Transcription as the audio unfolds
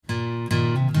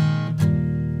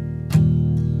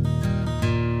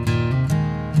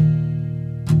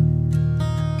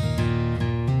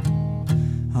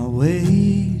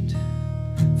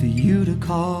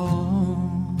call,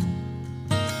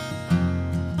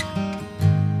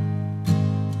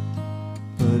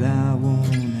 but I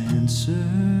won't answer.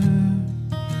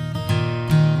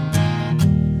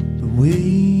 But we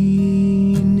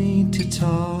need to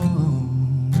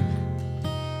talk,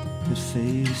 but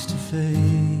face to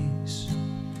face,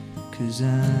 'cause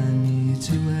I need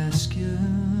to ask you,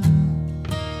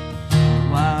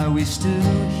 why are we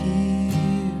still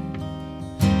here,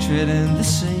 treading the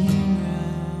same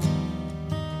ground,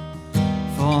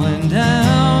 falling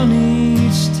down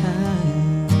each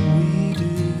time we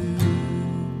do?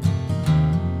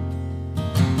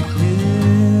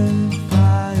 If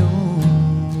I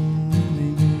only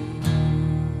knew.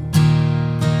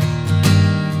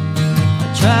 I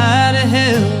try to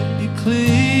help you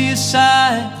clear your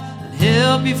sight and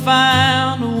help you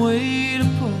find a way to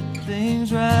put things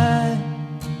right,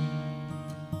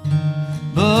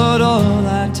 but all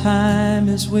our time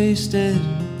is wasted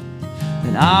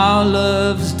and our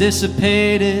love's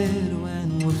dissipated when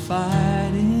we're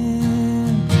fighting.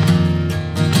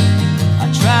 I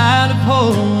try to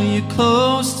pull you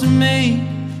close to me,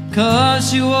 'cause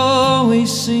you always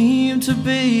seem to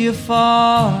be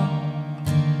afar.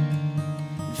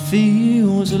 It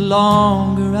feels the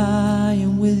longer I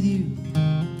am with you,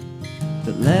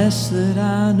 the less that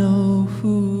I know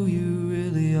who you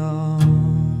really are.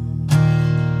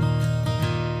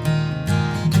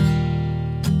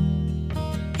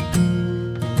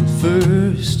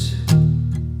 First,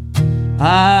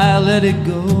 I let it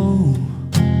go.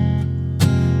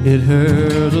 It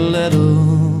hurt a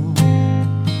little,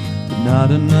 but not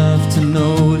enough to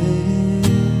notice.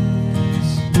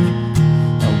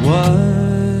 I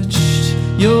watched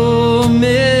your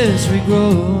misery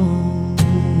grow.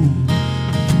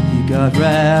 You got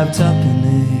wrapped up in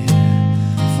it,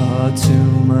 far too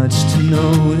much to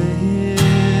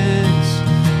notice,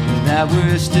 but that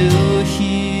we're still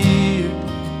here,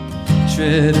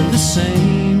 treading the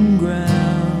same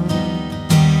ground,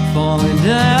 falling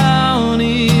down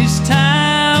each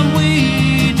time we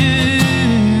do.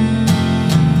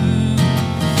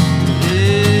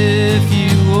 If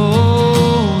you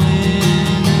only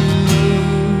knew.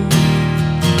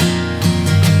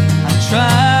 I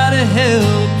try to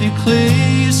help you clear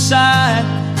your sight,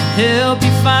 help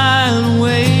you find a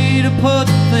way to put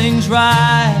things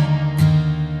right,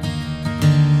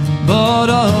 but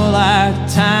all our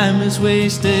time is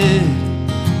wasted,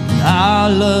 and our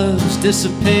love's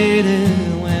dissipated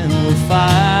when we're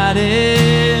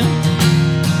fighting.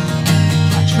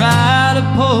 I try to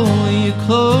pull you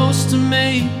close to me,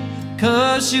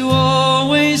 'cause you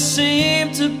always seem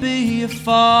to be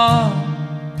afar.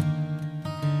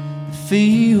 It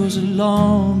feels the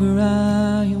longer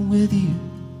I am with you,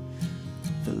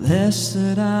 the less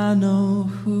that I know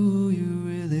who you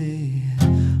really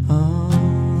are.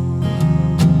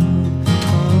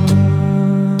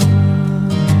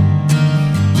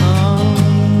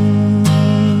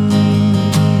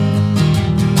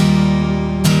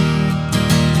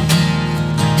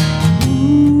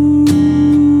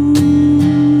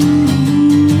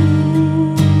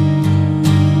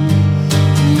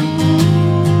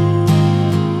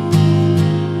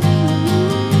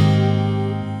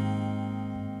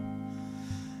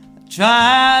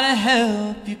 Try to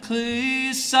help you clear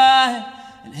your sight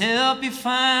and help you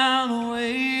find a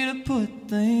way to put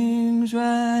things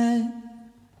right,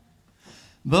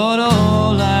 but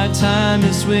all our time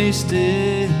is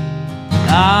wasted,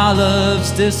 our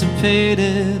love's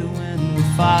dissipated when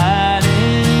we're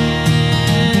fighting.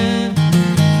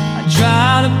 I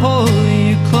try to pull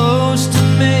you close to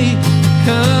me,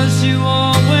 'cause you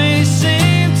always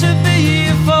seem to be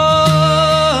afar.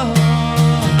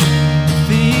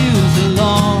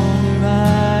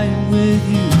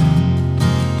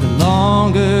 The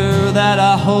longer that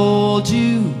I hold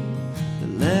you, the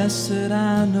less that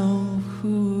I know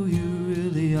who you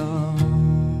really are.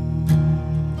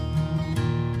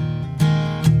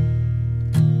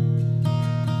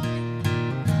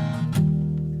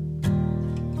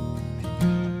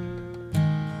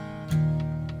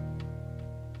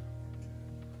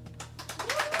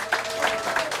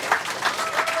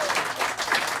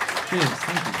 Cheers,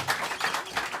 thank you.